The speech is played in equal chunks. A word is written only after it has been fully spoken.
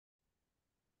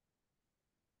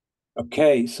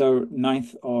Okay, so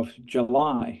 9th of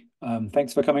July.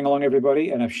 Thanks for coming along, everybody,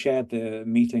 and I've shared the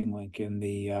meeting link in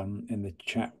the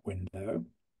chat window.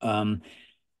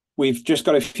 We've just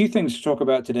got a few things to talk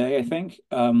about today, I think,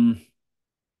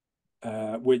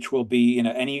 which will be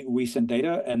any recent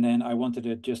data, and then I wanted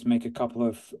to just make a couple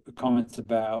of comments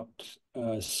about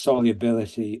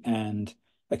solubility and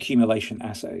accumulation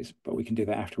assays, but we can do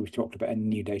that after we've talked about any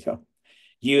new data.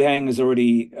 Yuhang has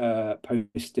already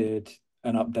posted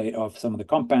an update of some of the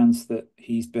compounds that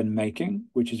he's been making,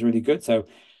 which is really good. So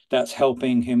that's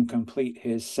helping him complete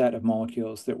his set of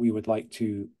molecules that we would like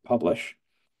to publish.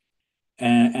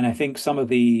 And I think some of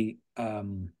the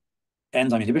enzyme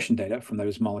inhibition data from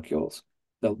those molecules,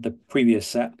 the previous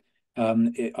set,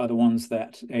 are the ones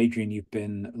that, Adrian, you've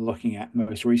been looking at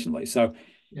most recently. So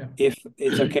Yeah. if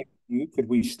it's okay, could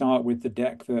we start with the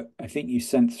deck that I think you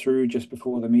sent through just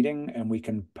before the meeting, and we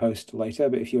can post later?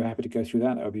 But if you're happy to go through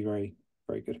that, that would be very,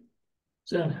 very good.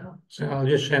 So I'll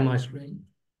just share my screen.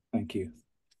 Thank you.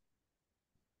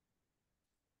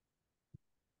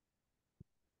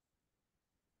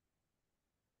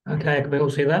 Okay, can we all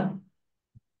see that?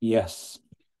 Yes.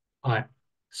 All right.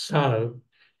 So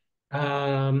If you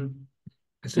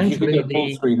could essentially go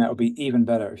full screen, that would be even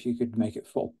better if you could make it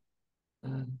full.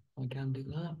 I can do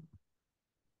that.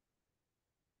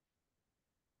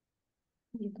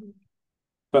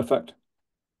 Perfect.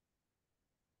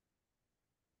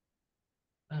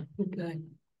 Okay.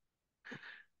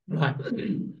 Right.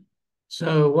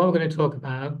 So what we're going to talk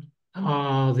about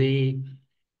are the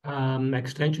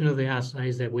extension of the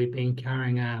assays that we've been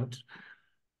carrying out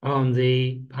on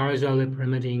the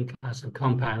pyrazolipyrimidine class of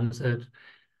compounds that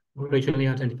were originally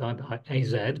identified by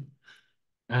AZ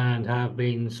and have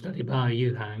been studied by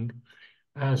Yuhang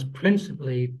as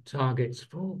principally targets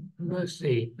for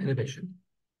MRC inhibition.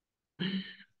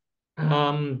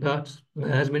 But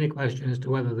there has been a question as to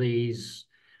whether these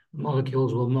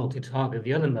molecules will multi-target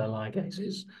the other Mur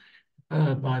ligases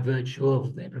by virtue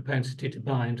of their propensity to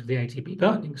bind to the ATP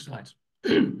binding site.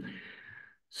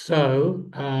 So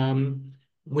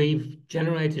we've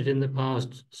generated in the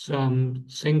past some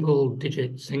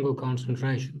single-digit, single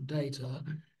concentration data,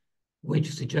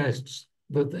 which suggests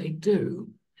that they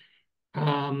do.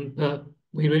 But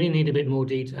we really need a bit more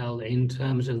detail in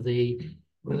terms of the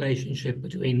relationship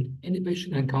between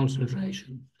inhibition and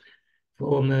concentration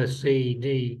for MRC,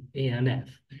 D, E, and F.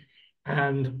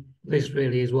 And this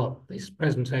really is what this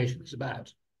presentation is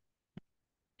about.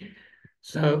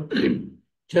 So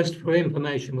just for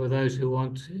information for those who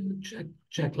want to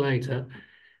check later,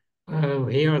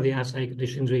 here are the assay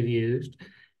conditions we've used.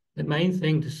 The main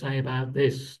thing to say about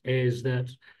this is that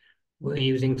we're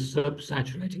using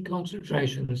subsaturating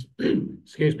concentrations,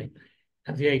 excuse me,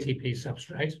 of the ATP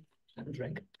substrate. Have a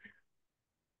drink.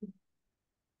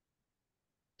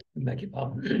 Beg your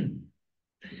pardon.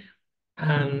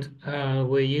 And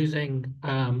we're using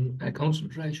a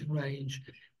concentration range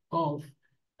of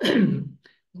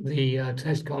the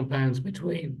test compounds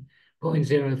between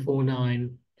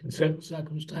 0.049 in certain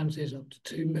circumstances up to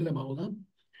 2 millimolar.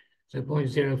 So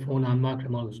 0.049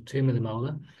 micromolar to 2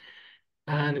 millimolar.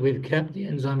 And we've kept the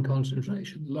enzyme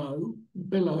concentration low,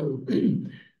 below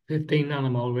 15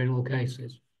 nanomolar in all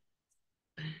cases.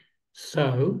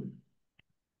 So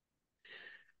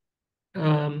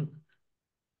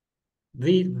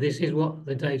this is what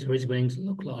the data is going to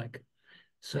look like.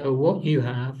 So what you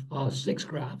have are 6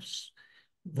 graphs.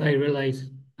 They relate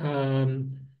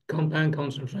compound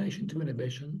concentration to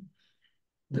inhibition.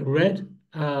 The red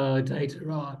data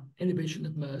are inhibition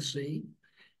of MRC,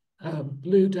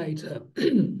 blue data,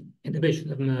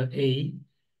 inhibition of MRE,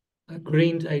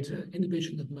 green data,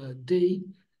 inhibition of MRD,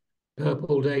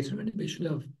 purple data, inhibition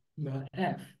of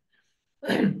MRF.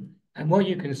 And what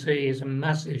you can see is a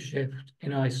massive shift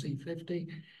in IC50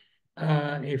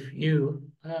 if you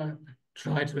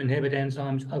try to inhibit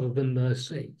enzymes other than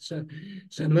MRC. So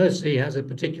MRC has a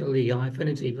particularly high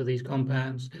affinity for these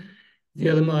compounds. The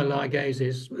other Mur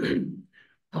ligases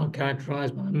are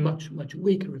characterized by a much, much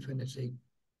weaker affinity.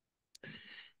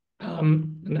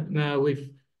 Now,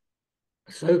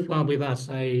 so far we've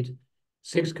assayed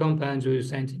 6 compounds we were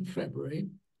sent in February,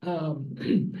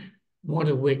 one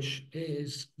of which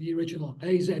is the original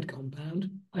AZ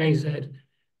compound,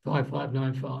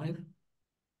 AZ5595.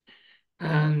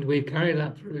 And we've carried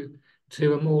that through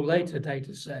to a more later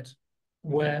data set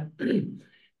where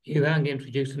Yuhang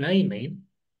introduced an amine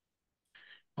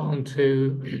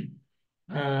onto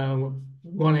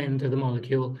one end of the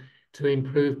molecule to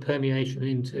improve permeation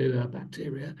into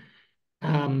bacteria.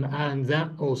 And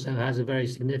that also has a very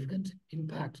significant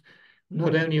impact,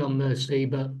 not only on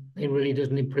MRC, but it really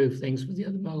doesn't improve things for the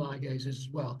other Mur ligases as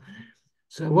well.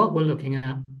 So what we're looking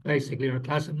at basically are a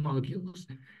class of molecules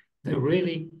that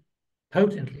really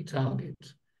potently target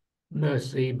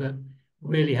Mur-C, but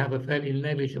really have a fairly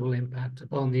negligible impact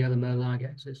upon the other Mur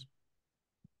ligases.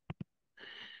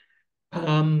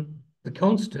 The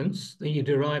constants that you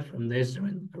derive from this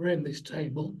are in this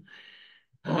table.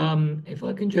 If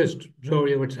I can just draw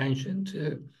your attention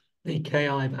to the Ki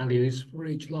values for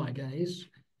each ligase.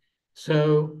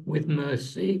 So with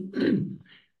Mur-C,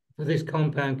 for this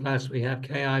compound class, we have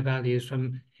Ki values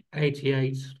from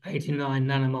 88, 89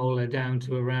 nanomolar down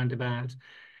to around about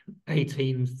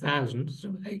 18,000,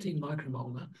 so 18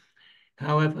 micromolar.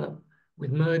 However,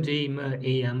 with Mur-D,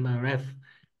 Mur-E, and Mur-F,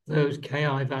 those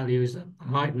Ki values are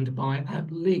heightened by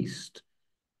at least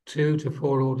 2 to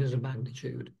 4 orders of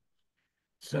magnitude.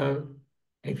 So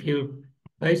if you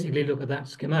basically look at that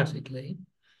schematically,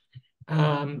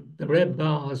 the red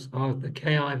bars are the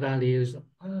Ki values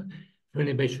for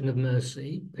inhibition of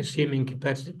Mur-C, assuming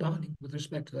competitive binding with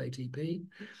respect to ATP.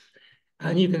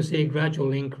 And you can see a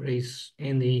gradual increase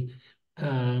in the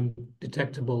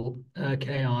detectable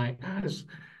Ki as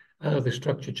the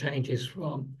structure changes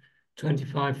from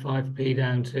 25,5P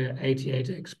down to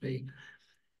 88XP.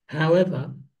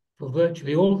 However, for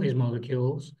virtually all of these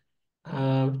molecules,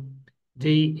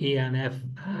 D, E, and F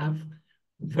have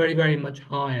very, very much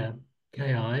higher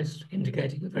Ki's,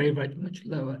 indicating a very, very much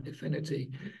lower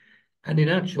affinity. And in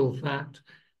actual fact,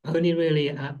 only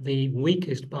really at the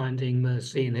weakest binding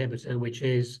Mur-C inhibitor, which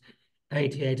is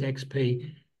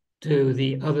 88XP, do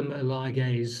the other Mur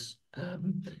ligase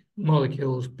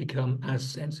molecules become as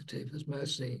sensitive as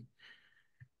Mur-C.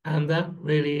 And that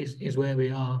really is where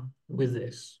we are with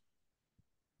this.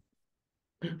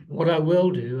 What I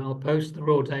will do, I'll post the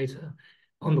raw data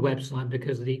on the website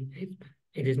because it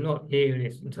is not here in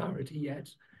its entirety yet.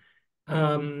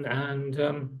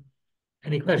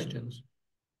 Any questions?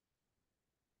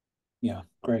 Yeah,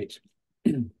 great.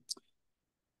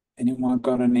 Anyone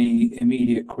got any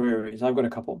immediate queries? I've got a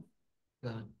couple.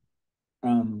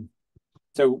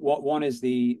 So one is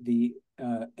the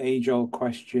age-old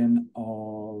question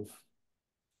of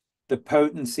the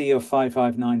potency of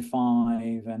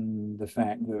 5595 and the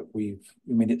fact that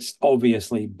it's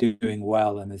obviously doing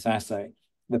well in this assay.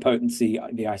 The potency,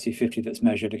 the IC50 that's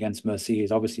measured against Mur-C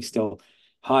is obviously still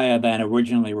higher than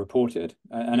originally reported.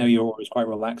 I know you're always quite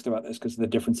relaxed about this because of the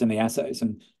difference in the assays,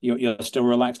 and you're still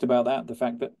relaxed about that, the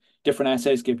fact that different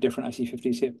assays give different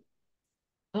IC50s here?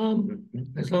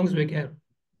 As long as we get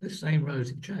the same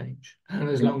relative change, and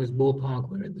as long as ballpark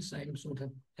we're in the same sort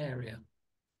of area,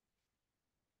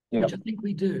 which I think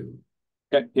we do.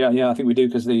 Okay, yeah, I think we do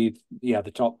because the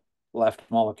top left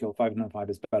molecule 595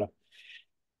 is better.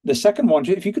 The second one,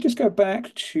 if you could just go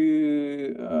back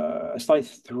to slide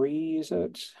 3, is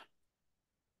it?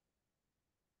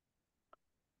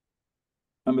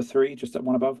 Number 3, just that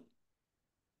one above.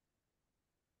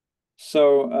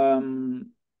 So I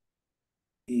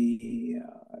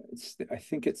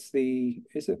think it's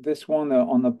is it this one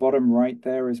on the bottom right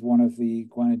there is one of the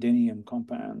guanidinium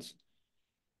compounds,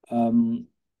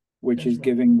 which is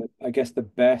giving, I guess, the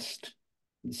best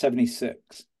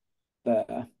 76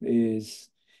 there is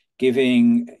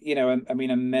giving,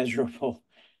 a measurable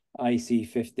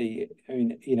IC50,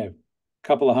 a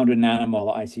couple of hundred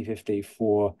nanomolar IC50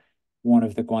 for one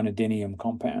of the guanidinium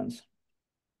compounds,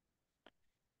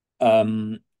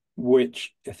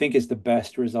 which I think is the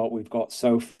best result we've got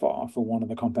so far for one of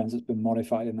the compounds that's been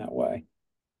modified in that way,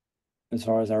 as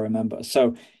far as I remember.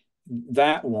 So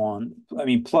that one,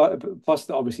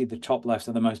 plus obviously the top left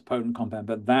are the most potent compound,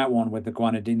 but that one with the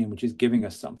guanidinium, which is giving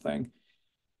us something,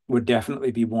 would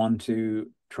definitely be one to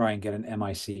try and get an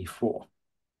MIC for.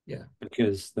 Yeah.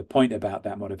 Because the point about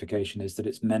that modification is that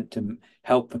it's meant to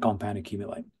help the compound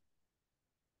accumulate.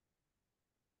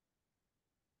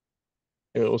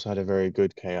 It also had a very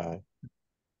good Ki.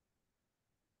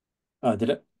 Did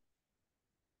it?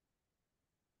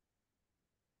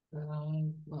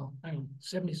 Well, hang on,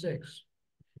 76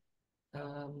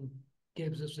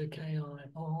 gives us a Ki of...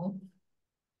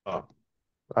 Oh,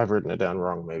 I've written it down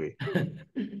wrong, maybe.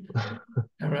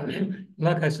 All right.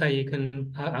 Like I say,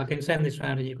 I can send this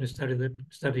round and you can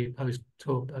study post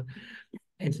talk. But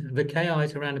the Ki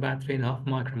is around about 3.5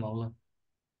 micromolar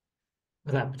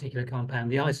for that particular compound.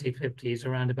 The IC50 is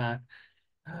around about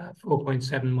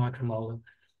 4.7 micromolar.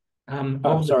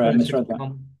 Sorry, I misread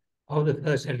that. Of the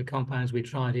first set of compounds we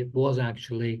tried, it was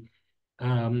actually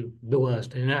the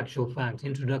worst. And in actual fact,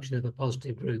 introduction of a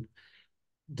positive group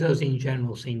does in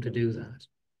general seem to do that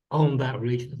on that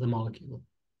region of the molecule,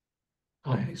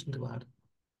 I hasten to add.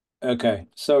 Okay,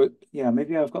 so yeah,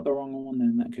 maybe I've got the wrong one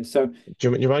in that case. So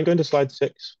do you mind going to slide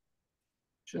 6?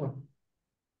 Sure.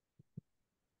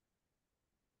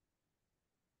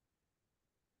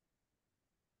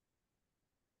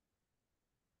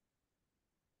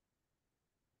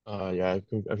 Yeah, I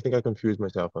think I confused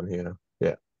myself on here.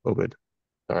 Yeah, all good.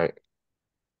 All right.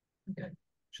 Okay.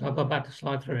 Shall I go back to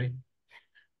slide 3?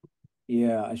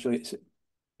 Yeah, actually,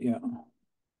 yeah.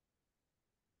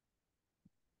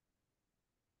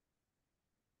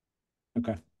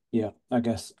 Okay. Yeah, I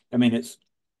guess. I mean, it's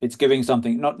giving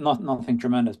something, nothing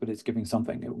tremendous, but it's giving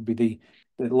something. It would be the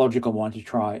logical one to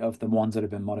try of the ones that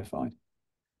have been modified.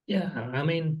 Yeah, I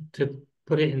mean, to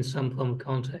put it in some form of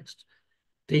context,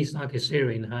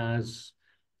 D-cycloserine has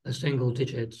a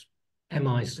single-digit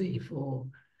MIC for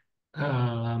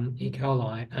E.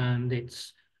 coli, and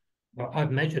well,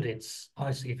 I've measured its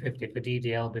IC50 for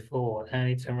DDL before, and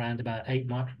it's around about 8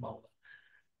 micromolar.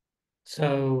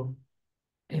 So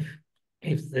if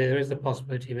there is a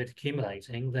possibility of it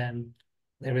accumulating, then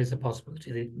there is a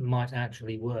possibility that it might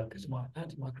actually work as an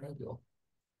antimicrobial.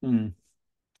 Mm.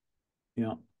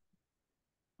 Yeah.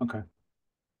 Okay.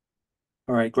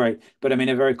 All right, great. But I mean,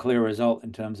 a very clear result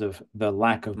in terms of the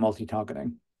lack of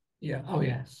multi-targeting. Yeah. Oh,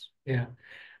 yes. Yeah.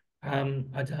 I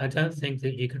don't think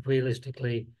that you could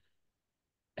realistically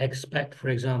expect, for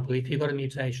example, if you've got a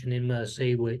mutation in Mur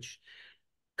which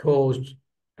caused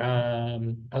a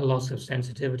loss of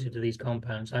sensitivity to these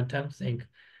compounds, I don't think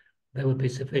there would be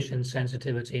sufficient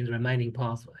sensitivity in the remaining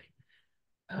pathway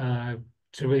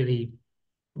to really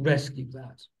rescue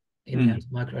that in the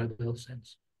antimicrobial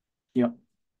sense. Yeah.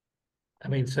 I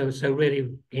mean, so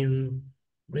really, in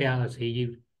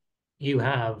reality, you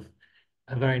have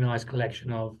a very nice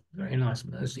collection of very nice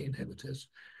Mur inhibitors.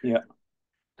 Yeah.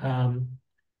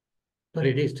 But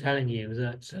it is telling you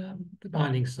that the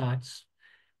binding sites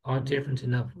are different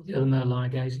enough with the other Mur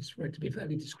ligases for it to be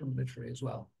fairly discriminatory as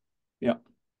well. Yeah.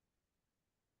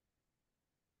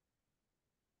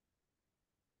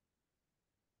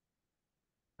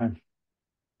 Okay.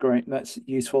 Great. That's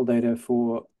useful data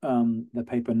for the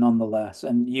paper nonetheless.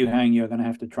 And Yuhang, you're going to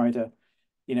have to try to,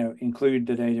 include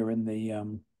the data in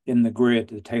the grid,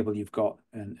 the table you've got,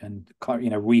 and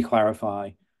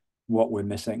re-clarify what we're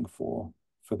missing for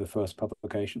the first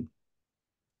publication.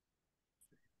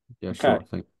 Yeah, Okay. sure.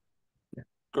 Thank you.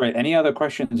 Great. Any other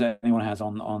questions that anyone has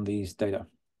on these data?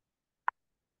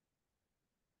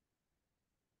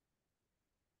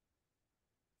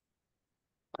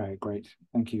 Okay, great.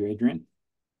 Thank you, Adrian.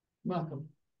 Welcome.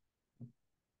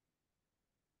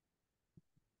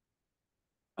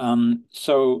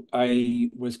 So I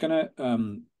was gonna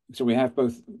so we have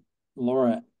both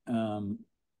Laura and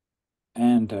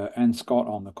Scott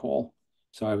on the call.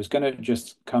 So I was gonna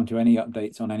just come to any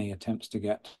updates on any attempts to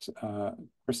get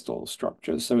crystal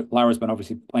structures. So Laura's been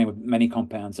obviously playing with many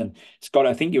compounds, and Scott,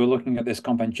 I think you were looking at this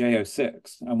compound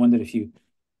J06. I wondered if you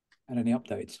had any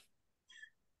updates.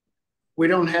 We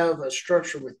don't have a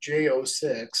structure with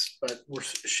J06, but we're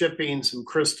shipping some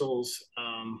crystals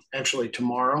actually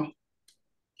tomorrow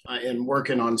and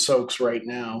working on soaks right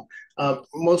now.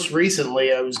 Most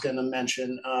recently, I was going to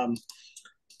mention,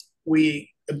 we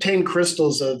obtained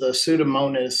crystals of the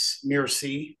Pseudomonas Mur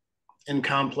in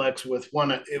complex with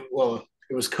one, it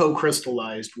was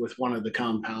co-crystallized with one of the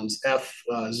compounds,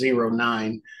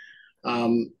 F09.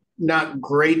 Not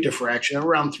great diffraction,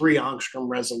 around 3 angstrom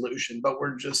resolution, but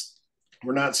we're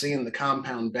not seeing the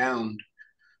compound bound.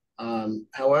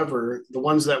 However, the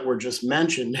ones that were just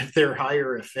mentioned, if they're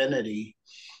higher affinity,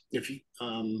 if you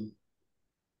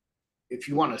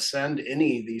want to send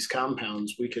any of these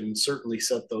compounds, we can certainly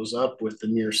set those up with the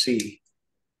Mur.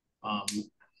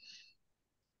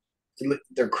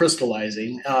 They're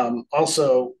crystallizing.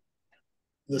 Also,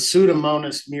 the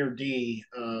Pseudomonas Mur,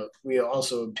 we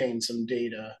also obtained some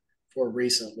data for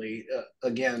recently.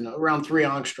 Again, around 3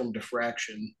 angstrom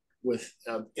diffraction with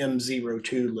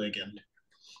M02 ligand.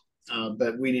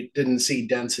 But we didn't see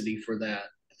density for that.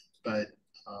 But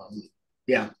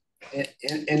yeah,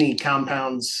 any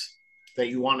compounds that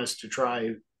you want us to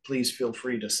try, please feel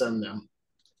free to send them.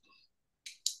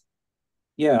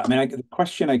 Yeah, I mean, the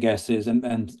question, I guess, is,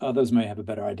 and others may have a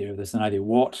better idea of this than I do.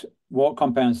 What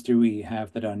compounds do we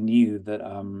have that are new that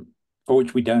for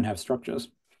which we don't have structures?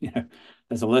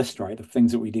 There's a list, right, of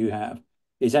things that we do have.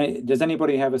 Does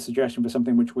anybody have a suggestion for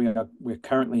something which we're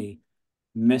currently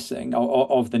missing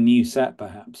of the new set,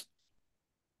 perhaps?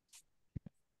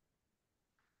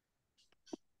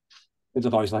 Because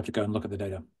otherwise, I'll have to go and look at the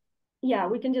data. Yeah,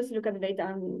 we can just look at the data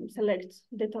and select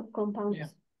the top compounds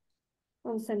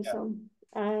and send some.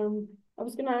 I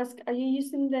was going to ask, are you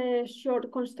using the short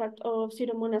construct of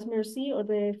Pseudomonas Mur or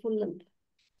the full length?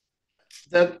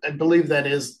 That, I believe that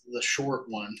is the short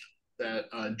one that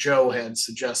Joe had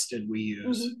suggested we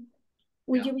use. Mm-hmm.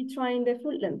 Will you be trying the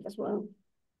full length as well?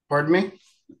 Pardon me?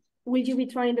 Will you be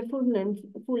trying the full length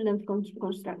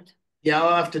construct? Yeah,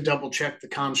 I'll have to double check the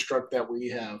construct that we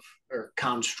have, or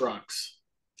constructs.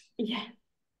 Yeah.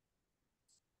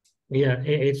 Yeah,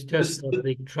 it's just that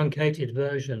the truncated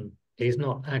version is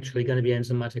not actually going to be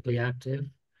enzymatically active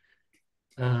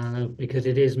because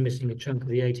it is missing a chunk of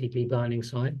the ATP binding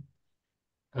site.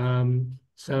 And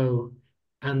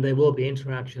there will be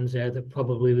interactions there that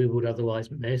probably we would otherwise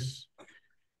miss.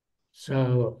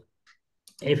 So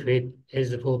if it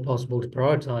is at all possible to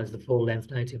prioritize the full-length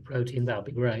native protein, that would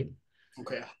be great.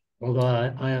 Okay.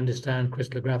 Although I understand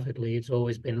crystallographically, it's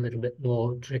always been a little bit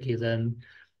more tricky than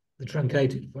the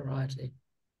truncated variety.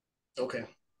 Okay.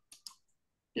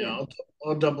 Yeah,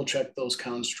 I'll double check those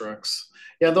constructs.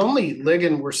 Yeah, the only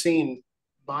ligand we're seeing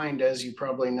bind, as you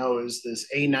probably know, is this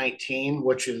A19,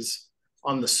 which is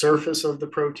on the surface of the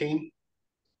protein.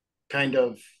 Kind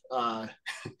of,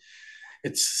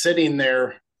 it's sitting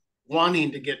there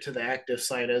wanting to get to the active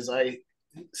site, as I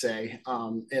say,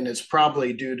 and it's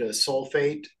probably due to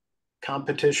sulfate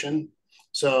competition.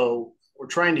 So we're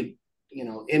trying to,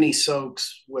 any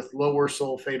soaks with lower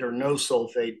sulfate or no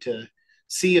sulfate to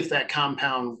see if that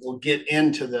compound will get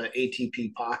into the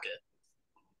ATP pocket.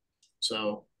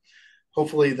 So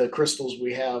hopefully the crystals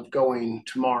we have going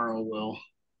tomorrow will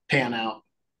pan out.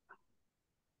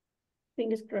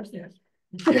 Fingers crossed. Yes.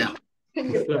 Yeah.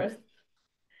 Fingers crossed.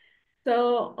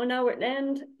 So on our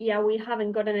end, yeah, we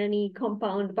haven't gotten any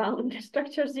compound bound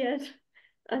structures yet.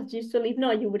 As usual, if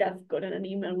not, you would have gotten an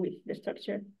email with the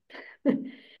structure.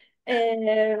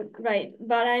 Right,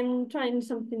 but I'm trying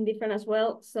something different as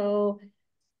well. So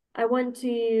I went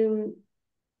to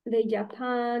the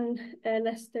Japan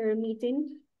Leicester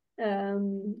meeting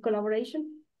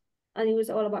collaboration, and it was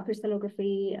all about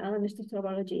crystallography and structural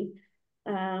biology.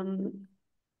 And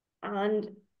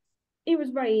it was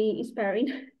very inspiring.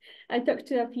 I talked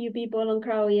to a few people on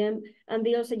cryo-EM, and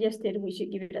they all suggested we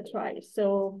should give it a try.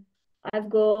 So I've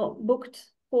got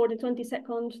booked for the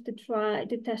 22nd to try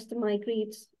to test my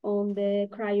grids on the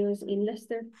cryos in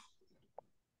Leicester.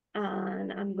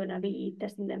 And I'm gonna be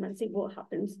testing them and see what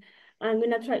happens. I'm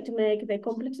gonna try to make the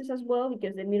complexes as well,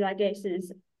 because the Mur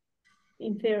Ligases,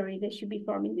 in theory, they should be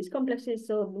forming these complexes,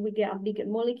 so we get a bigger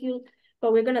molecule.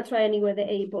 But we're gonna try anyway the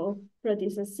APO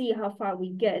proteins and see how far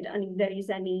we get, and if there is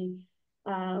any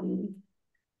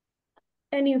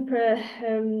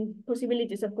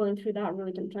possibilities of going through that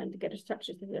route and trying to get a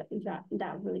structure to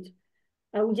that route.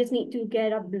 We just need to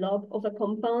get a blob of a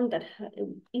compound that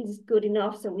is good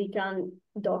enough so we can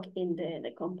dock in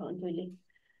the compound really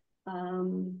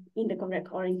in the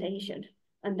correct orientation.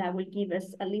 And that will give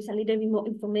us at least a little bit more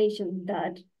information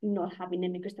that not having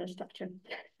any crystal structure,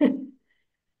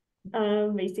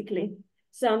 basically.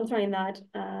 So I'm trying that.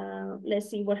 Let's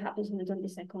see what happens on the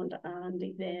 22nd and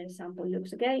if the sample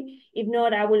looks okay. If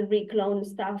not, I will reclone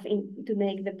stuff to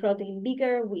make the protein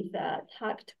bigger with a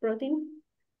hacked protein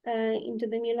into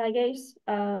the Mur Ligase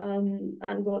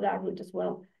and go that route as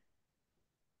well.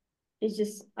 I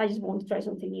just want to try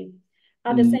something new.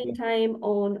 At the same time,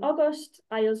 on August,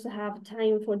 I also have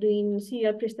time for doing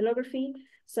serial crystallography.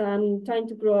 So I'm trying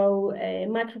to grow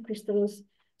microcrystals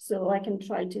so I can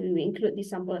try to include this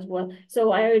sample as well.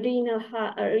 So I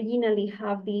originally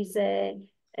have this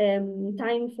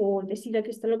time for the serial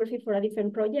crystallography for a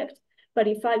different project. But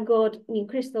if I got new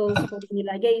crystals for the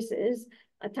Mur Ligases,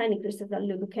 tiny crystals that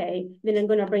look okay, then I'm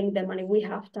going to bring them, and if we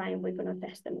have time, we're going to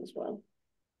test them as well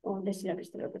on the serial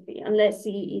crystallography. And let's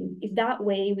see if that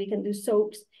way we can do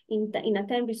soaks in a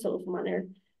time resolved manner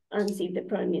and see if the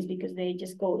problem is because they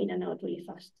just go in and out really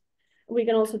fast. We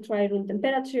can also try room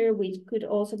temperature, which could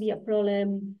also be a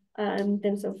problem in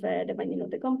terms of the binding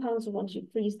of the compounds. So once you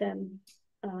freeze them,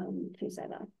 things like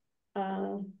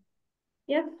that.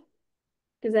 Yeah.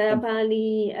 Because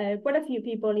apparently quite a few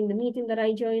people in the meeting that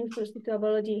I joined for structural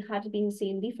biology had been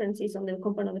seeing differences on the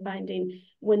compound of the binding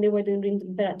when they were doing room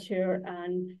temperature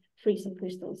and freezing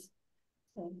crystals.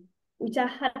 So, which I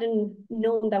hadn't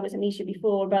known that was an issue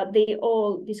before, but they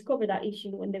all discovered that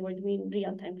issue when they were doing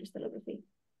real-time crystallography.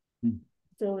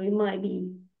 So it might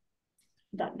be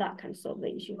that can solve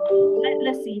the issue.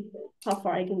 Let's see how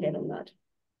far I can get on that.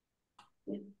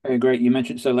 Yeah. Great. You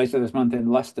mentioned so later this month in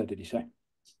Leicester, did you say?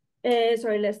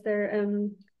 Sorry, Leicester,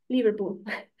 Liverpool.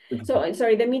 So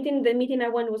sorry, the meeting I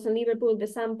went was in Liverpool. The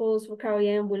samples for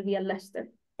cryo-EM will be at Leicester.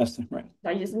 Leicester, right. So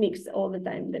I just mix all the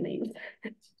time the names.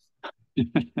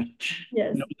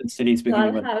 Yes. Northern cities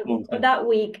beginning with that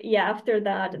week, yeah, after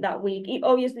that week.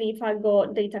 Obviously, if I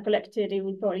got data collected, it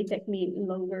would probably take me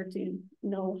longer to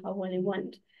know how well it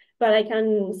went. But I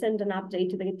can send an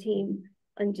update to the team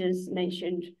and just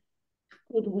mention,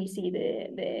 would we see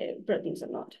the proteins or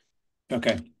not?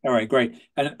 Okay. All right, great.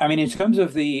 And I mean, in terms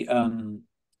of the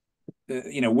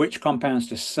which compounds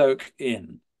to soak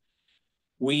in,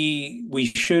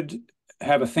 we should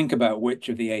have a think about which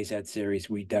of the AZ series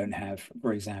we don't have,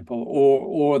 for example,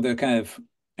 or the kind of,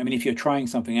 I mean, if you're trying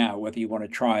something out, whether you want to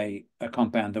try a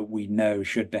compound that we know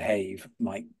should behave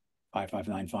like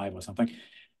 5595 or something.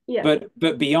 Yeah.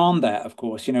 But beyond that, of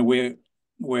course,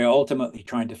 we're ultimately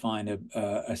trying to find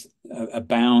a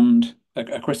bound,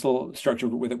 a crystal structure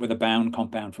with a bound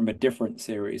compound from a different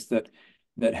series that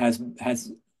has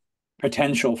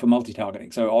potential for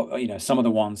multi-targeting. So some of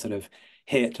the ones that have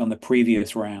hit on the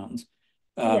previous rounds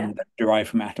that derive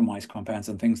from atomized compounds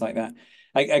and things like that.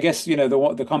 I guess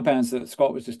the compounds that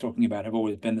Scott was just talking about have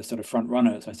always been the sort of front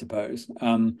runners, I suppose.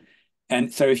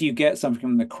 And so if you get something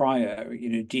from the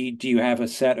cryo, do you have a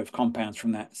set of compounds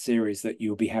from that series that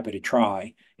you'll be happy to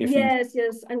try? Yes.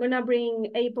 I'm gonna bring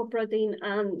apoprotein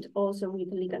and also with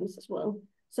ligands as well.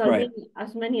 So I'll bring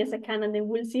as many as I can, and then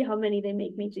we'll see how many they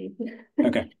make me do.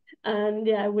 Okay. And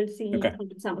yeah, we'll see how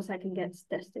many samples I can get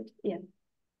tested. Yeah.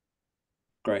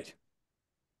 Great.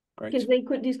 Because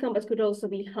these compounds could also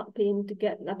be helping to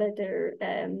get a better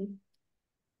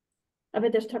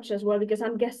structure as well, because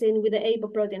I'm guessing with the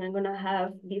apoprotein, I'm gonna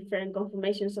have different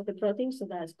conformations of the protein, so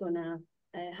that's gonna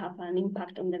have an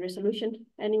impact on the resolution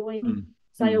anyway.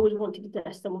 So I always wanted to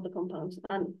test some of the compounds,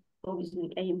 and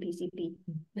obviously AMPCP.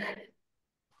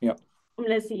 Yeah.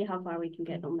 Let's see how far we can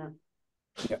get on that.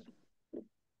 Yeah.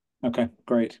 Okay,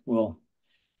 great. We'll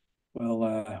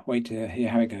wait to hear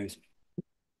how it goes.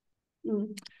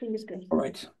 Fingers crossed. All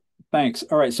right. Thanks.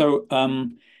 All right. So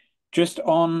just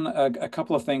on a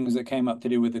couple of things that came up to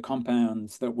do with the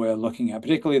compounds that we're looking at,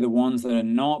 particularly the ones that are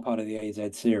not part of the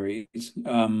AZ series.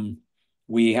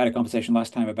 We had a conversation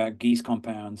last time about GEIS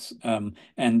compounds,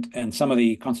 and some of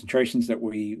the concentrations that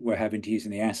we were having to use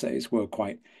in the assays were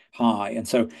quite high. And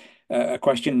so a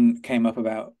question came up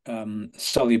about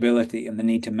solubility and the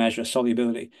need to measure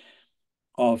solubility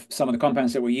of some of the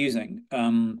compounds that we're using.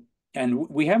 And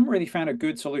we haven't really found a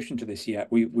good solution to this yet.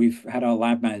 We've had our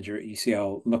lab manager at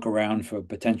UCL look around for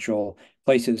potential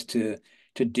places to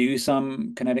do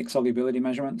some kinetic solubility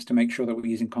measurements to make sure that we're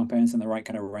using compounds in the right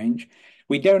kind of range.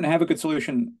 We don't have a good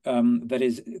solution that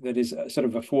is sort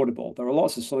of affordable. There are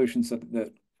lots of solutions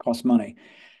that cost money,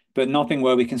 but nothing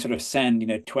where we can sort of send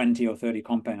 20 or 30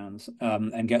 compounds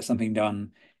and get something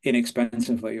done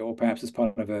inexpensively, or perhaps as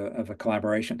part of a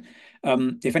collaboration.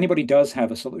 If anybody does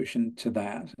have a solution to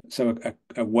that, so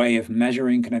a way of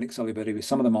measuring kinetic solubility with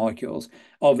some of the molecules,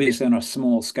 obviously on a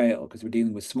small scale, because we're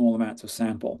dealing with small amounts of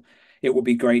sample, it would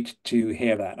be great to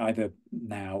hear that either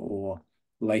now or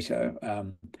later.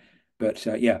 But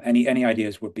yeah, any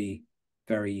ideas would be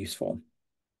very useful.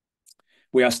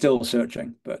 We are still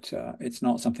searching, but it's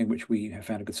not something which we have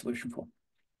found a good solution for.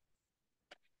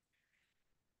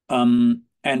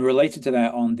 And related to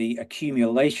that, on the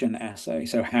accumulation assay,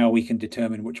 so how we can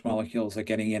determine which molecules are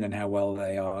getting in and how well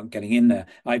they are getting in there.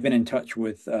 I've been in touch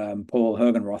with Paul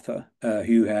Hergenrother,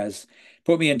 who has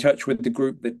put me in touch with the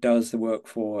group that does the work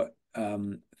for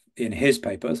in his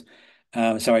papers.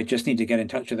 So I just need to get in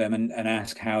touch with them and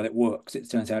ask how it works. It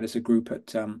turns out it's a group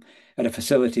at a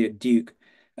facility at Duke.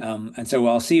 And so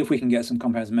I'll see if we can get some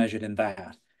compounds measured in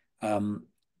that.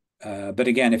 But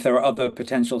again, if there are other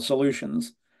potential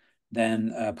solutions,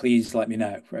 then please let me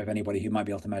know of anybody who might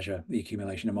be able to measure the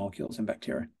accumulation of molecules in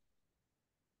bacteria.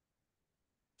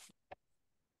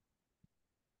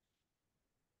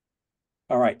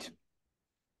 All right.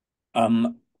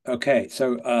 Okay,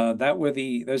 so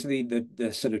those are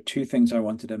the sort of two things I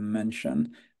wanted to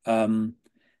mention. And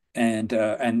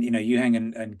Yuhang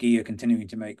and Guy are continuing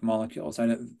to make molecules. I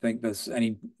don't think there's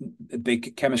any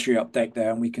big chemistry update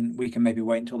there, and we can maybe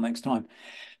wait until next time.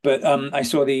 But I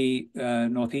saw the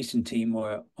Northeastern team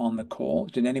were on the call.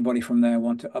 Did anybody from there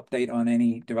want to update on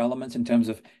any developments in terms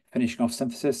of finishing off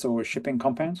synthesis or shipping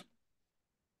compounds?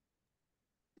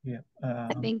 Yeah,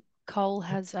 I think Cole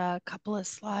has a couple of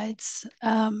slides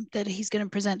that he's going to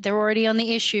present. They're already on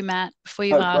the issue, Matt, before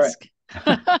you ask.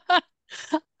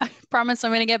 I promise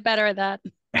I'm going to get better at that.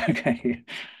 Okay.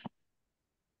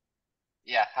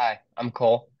 Yeah, hi, I'm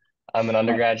Cole. I'm an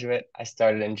undergraduate. I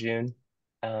started in June.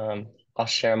 I'll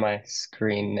share my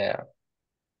screen now.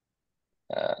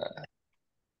 If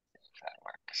that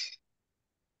works.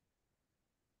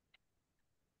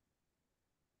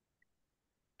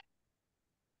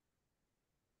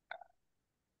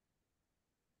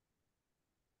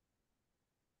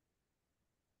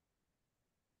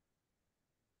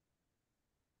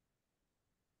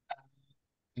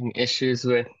 Issues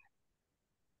with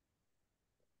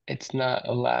it's not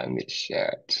allowing me to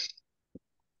share it.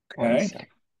 Okay. 1 sec.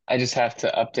 I just have to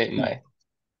update my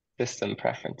system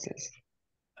preferences.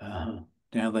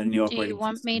 download a new Do you operating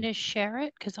want me system. to share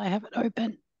it? Because I have it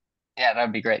open. Yeah, that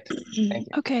would be great. Thank you.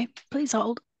 Okay, please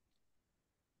hold.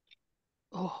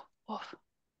 Oh, off.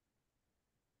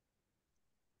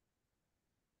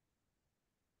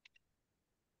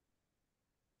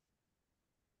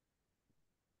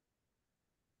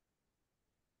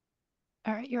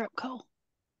 All right, you're up, Cole.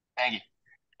 Thank you.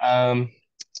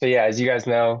 So yeah, as you guys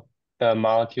know, the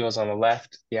molecules on the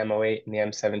left, the M08 and the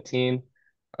M17,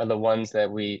 are the ones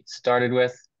that we started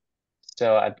with.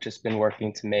 So I've just been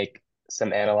working to make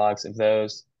some analogs of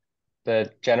those.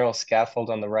 The general scaffold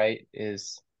on the right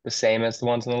is the same as the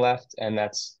ones on the left, and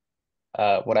that's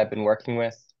what I've been working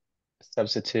with,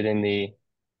 substituting the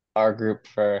R group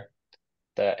for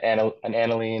an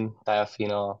aniline,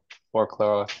 thiophenol,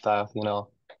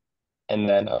 4-chlorothiophenol, and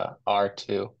then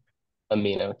R2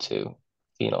 amino to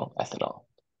phenyl ethanol.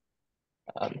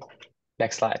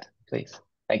 Next slide, please.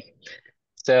 Thank you.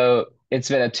 So it's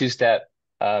been a two-step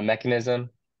mechanism,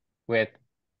 with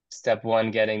step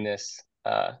one getting this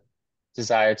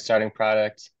desired starting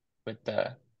product with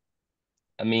the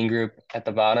amine group at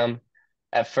the bottom.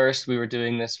 At first, we were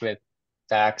doing this with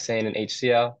dioxane and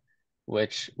HCl,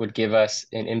 which would give us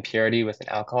an impurity with an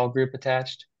alcohol group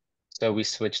attached. So we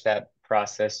switched that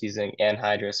process using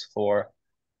anhydrous 4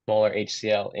 molar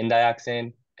HCl in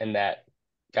dioxane, and that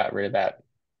got rid of that,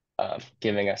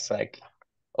 giving us like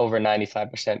over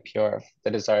 95% pure of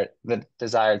the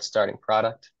desired starting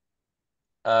product.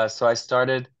 So I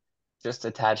started just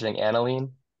attaching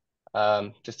aniline,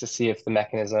 just to see if the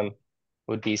mechanism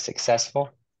would be successful.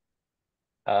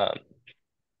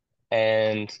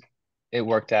 And it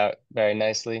worked out very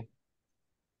nicely.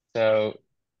 So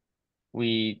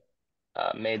we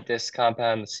made this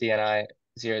compound, the CNI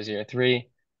 003,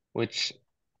 which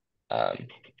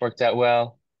worked out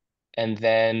well, and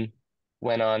then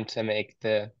went on to make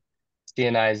the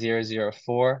CNI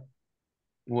 004,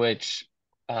 which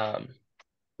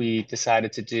we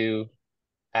decided to do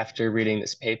after reading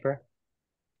this paper.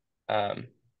 And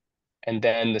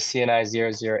then the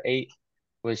CNI 008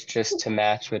 was just to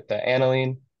match with the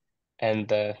aniline, and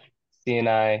the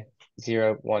CNI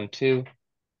 012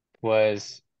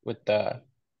 was with the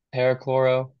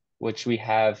parachloro, which we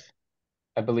have,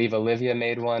 I believe Olivia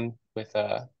made one with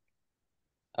a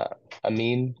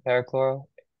amine parachloro.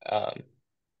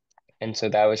 And so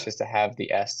that was just to have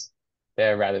the S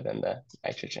there rather than the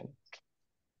nitrogen.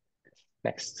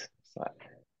 Next slide.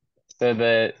 So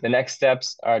the next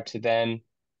steps are to then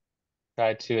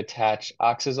try to attach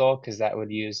oxazole, because that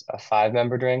would use a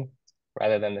 5-membered ring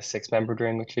rather than the 6-membered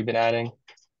ring which we've been adding.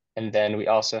 And then we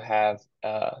also have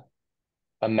a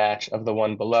match of the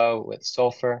one below with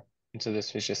sulfur. And so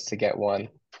this was just to get one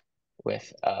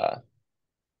with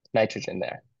nitrogen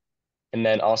there. And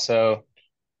then also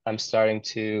I'm starting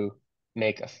to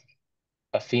make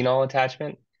a phenol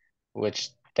attachment, which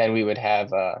then we would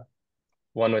have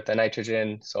one with the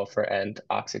nitrogen, sulfur, and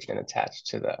oxygen attached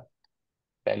to the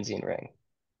benzene ring.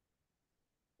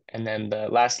 And then the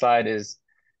last slide is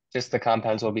just the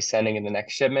compounds we'll be sending in the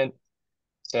next shipment.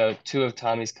 So 2 of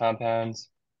Tommy's compounds,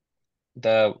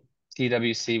 the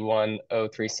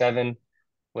TWC1037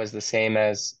 was the same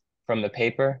as from the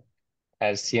paper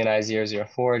as CNI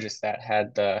 004, just that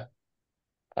had the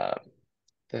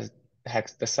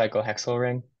cyclohexyl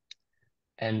ring.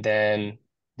 And then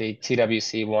the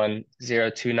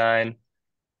TWC1029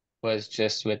 was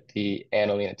just with the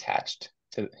aniline attached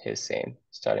to his same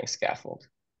starting scaffold.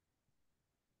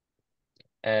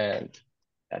 And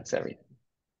that's everything.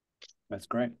 That's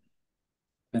great.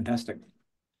 Fantastic.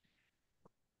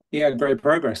 Yeah, great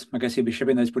progress. I guess he'll be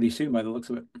shipping those pretty soon by the looks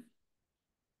of it.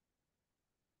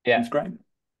 Yeah. That's great.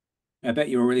 I bet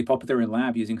you were really popular in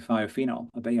lab using thiophenol.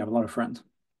 I bet you have a lot of friends.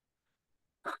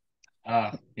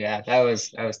 Yeah, that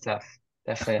was tough.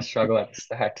 Definitely a struggle at the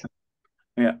start.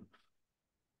 Yeah.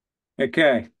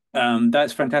 Okay.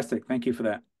 That's fantastic. Thank you for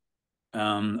that.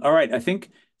 All right. I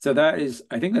think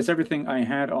that's everything I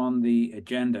had on the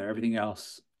agenda. Everything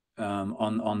else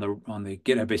on the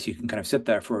GitHub base, you can kind of sit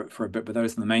there for a bit, but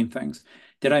those are the main things.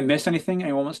 Did I miss anything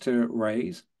anyone wants to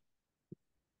raise?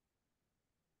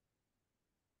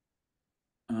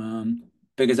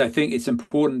 Because I think it's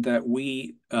important that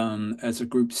we, as a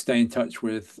group, stay in touch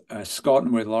with Scott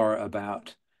and with Laura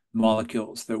about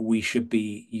molecules that we should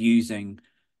be using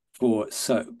for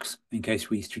soaks in case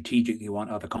we strategically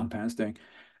want other compounds doing.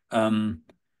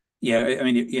 Yeah, I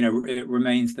mean, it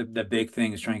remains the big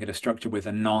thing is trying to get a structure with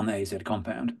a non-AZ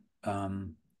compound.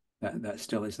 That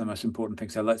still is the most important thing.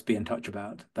 So let's be in touch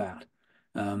about that.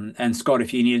 And Scott,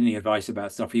 if you need any advice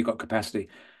about stuff, you've got capacity.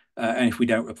 And if we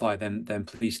don't reply, then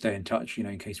please stay in touch,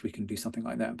 in case we can do something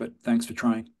like that. But thanks for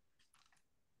trying.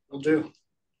 Will do.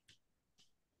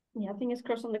 Yeah, fingers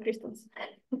crossed on the crystals.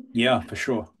 Yeah, for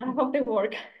sure. I hope they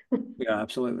work. Yeah,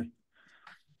 absolutely.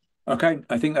 Okay,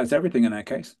 I think that's everything in that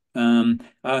case.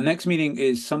 Our next meeting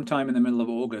is sometime in the middle of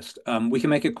August. We can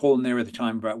make a call nearer the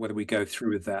time about whether we go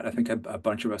through with that. I think a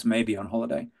bunch of us may be on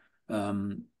holiday.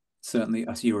 Certainly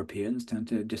us Europeans tend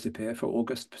to disappear for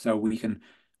August, so we can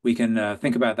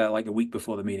think about that like a week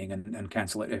before the meeting and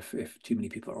cancel it if too many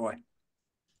people are away.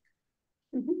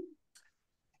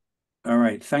 All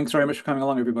right, thanks very much for coming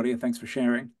along, everybody, and thanks for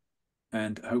sharing,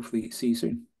 and hopefully see you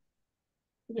soon.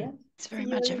 Yeah. Thanks very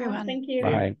much, everyone. Thank you.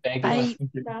 Bye. Thank you. Bye.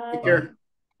 Bye. Take care.